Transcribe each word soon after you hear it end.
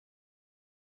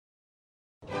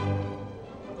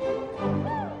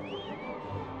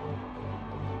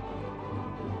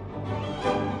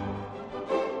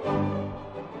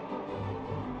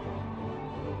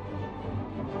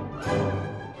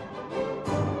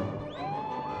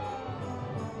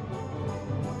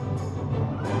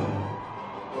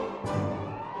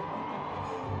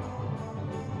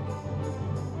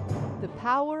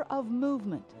power of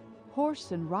movement, horse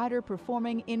and rider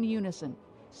performing in unison,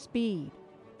 speed,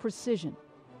 precision,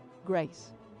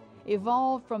 grace.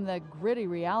 Evolved from the gritty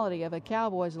reality of a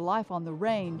cowboy's life on the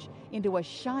range into a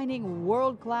shining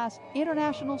world-class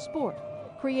international sport,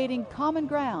 creating common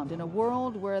ground in a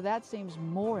world where that seems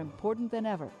more important than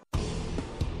ever.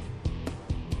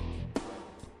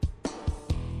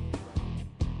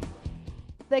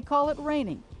 They call it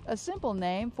reining, a simple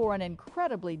name for an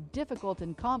incredibly difficult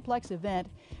and complex event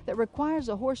that requires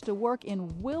a horse to work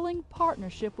in willing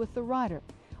partnership with the rider,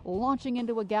 launching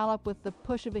into a gallop with the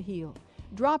push of a heel,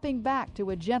 dropping back to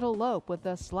a gentle lope with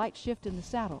a slight shift in the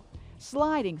saddle,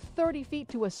 sliding 30 feet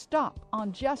to a stop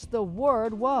on just the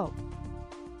word whoa.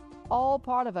 All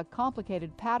part of a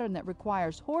complicated pattern that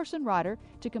requires horse and rider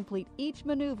to complete each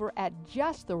maneuver at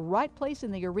just the right place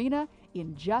in the arena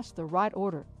in just the right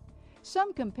order.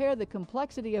 Some compare the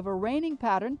complexity of a reining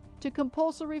pattern to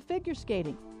compulsory figure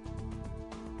skating.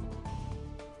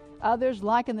 Others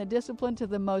liken the discipline to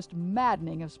the most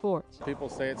maddening of sports. People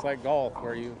say it's like golf,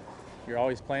 where you're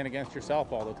always playing against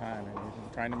yourself all the time, and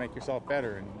you're trying to make yourself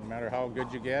better. And no matter how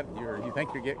good you get, you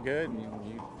think you get good, and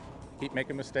you keep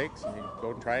making mistakes, and you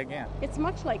go and try again. It's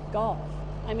much like golf.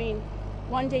 I mean,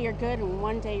 one day you're good and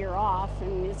one day you're off,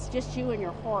 and it's just you and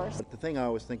your horse. But the thing I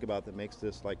always think about that makes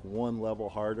this like one level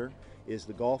harder is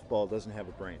the golf ball doesn't have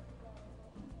a brain.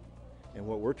 And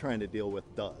what we're trying to deal with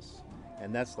does.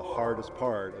 And that's the hardest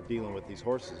part of dealing with these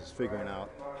horses, is figuring out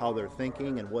how they're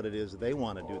thinking and what it is they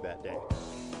want to do that day.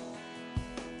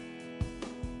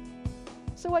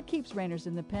 So what keeps reiners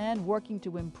in the pen working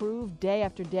to improve day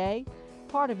after day?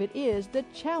 Part of it is the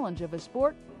challenge of a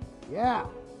sport. Yeah,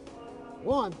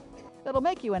 one. That'll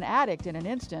make you an addict in an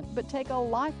instant, but take a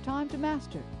lifetime to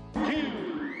master.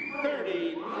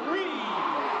 2:33.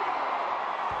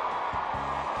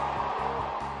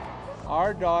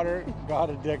 Our daughter got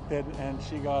addicted, and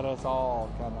she got us all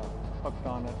kind of hooked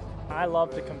on it. I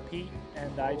love to compete,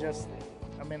 and I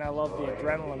love the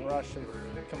adrenaline rush of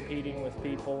competing with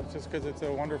people. Just because it's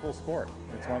a wonderful sport.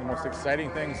 It's one of the most exciting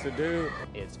things to do.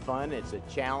 It's fun, it's a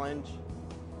challenge,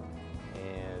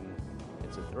 and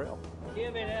it's a thrill.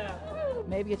 Give it up.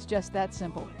 Maybe it's just that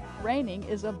simple. Reining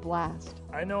is a blast.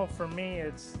 I know for me,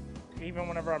 it's even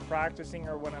whenever I'm practicing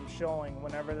or when I'm showing,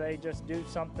 whenever they just do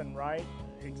something right,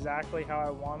 exactly how I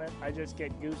want it, I just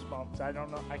get goosebumps. I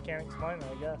don't know, I can't explain it,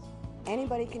 I guess.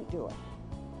 Anybody can do it.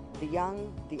 The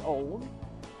young, the old,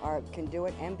 can do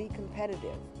it and be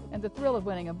competitive. And the thrill of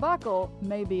winning a buckle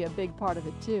may be a big part of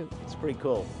it too. It's pretty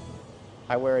cool.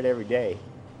 I wear it every day.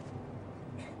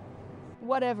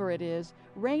 Whatever it is,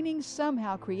 reining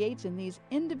somehow creates in these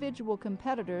individual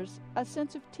competitors a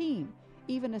sense of team,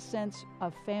 even a sense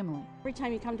of family. Every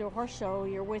time you come to a horse show,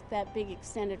 you're with that big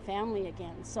extended family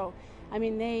again. So, I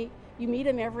mean, you meet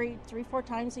them every 3-4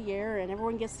 times a year, and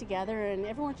everyone gets together, and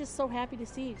everyone's just so happy to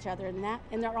see each other,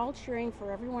 and they're all cheering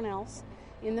for everyone else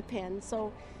in the pen.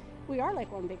 So we are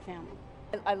like one big family.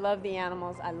 I love the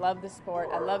animals. I love the sport.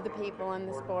 I love the people in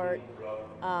the sport.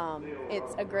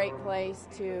 It's a great place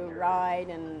to ride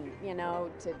and,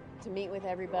 to meet with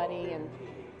everybody and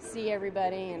see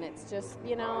everybody. And it's just,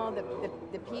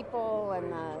 the people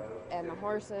and the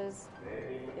horses,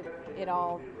 it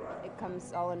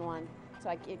comes all in one.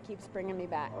 So it keeps bringing me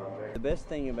back. The best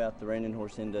thing about the reining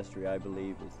horse industry, I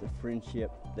believe, is the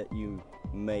friendship that you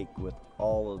make with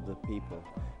all of the people.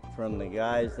 From the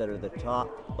guys that are the top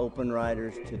open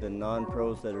riders to the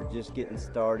non-pros that are just getting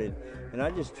started. And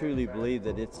I just truly believe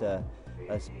that it's a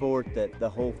sport that the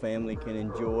whole family can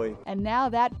enjoy. And now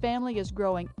that family is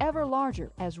growing ever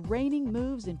larger as reining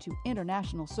moves into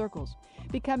international circles,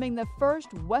 becoming the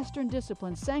first Western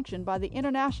discipline sanctioned by the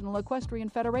International Equestrian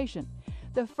Federation,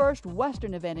 the first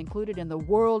Western event included in the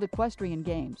World Equestrian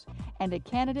Games, and a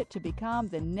candidate to become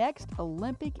the next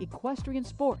Olympic equestrian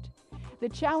sport. The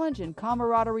challenge and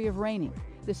camaraderie of reining,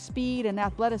 the speed and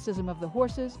athleticism of the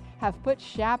horses have put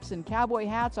chaps and cowboy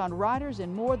hats on riders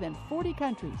in more than 40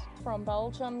 countries. From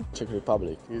Belgium, Czech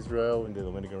Republic, Israel, and the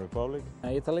Dominican Republic,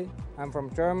 Italy. I'm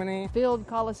from Germany. Filled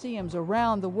coliseums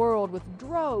around the world with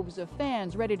droves of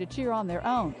fans ready to cheer on their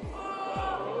own.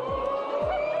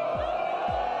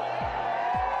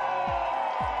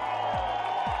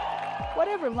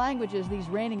 Whatever languages these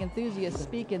reining enthusiasts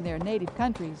speak in their native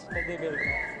countries,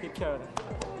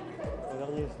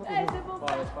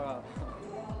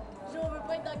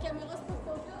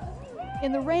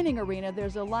 in the reining arena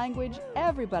there's a language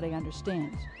everybody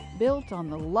understands, built on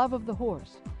the love of the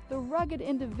horse, the rugged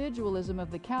individualism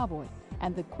of the cowboy,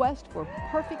 and the quest for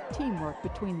perfect teamwork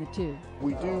between the two.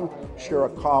 We do share a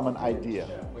common idea,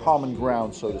 common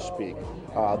ground, so to speak.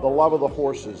 The love of the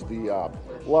horses, the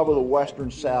love of the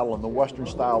Western saddle and the Western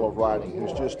style of riding,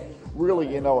 who's just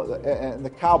really, and the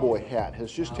cowboy hat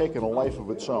has just taken a life of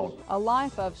its own. A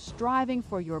life of striving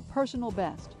for your personal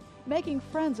best, making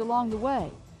friends along the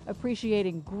way,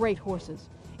 appreciating great horses.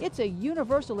 It's a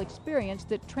universal experience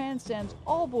that transcends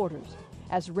all borders.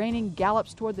 As reining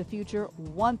gallops toward the future,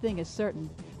 one thing is certain: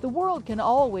 the world can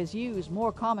always use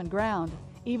more common ground,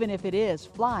 even if it is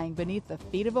flying beneath the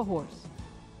feet of a horse.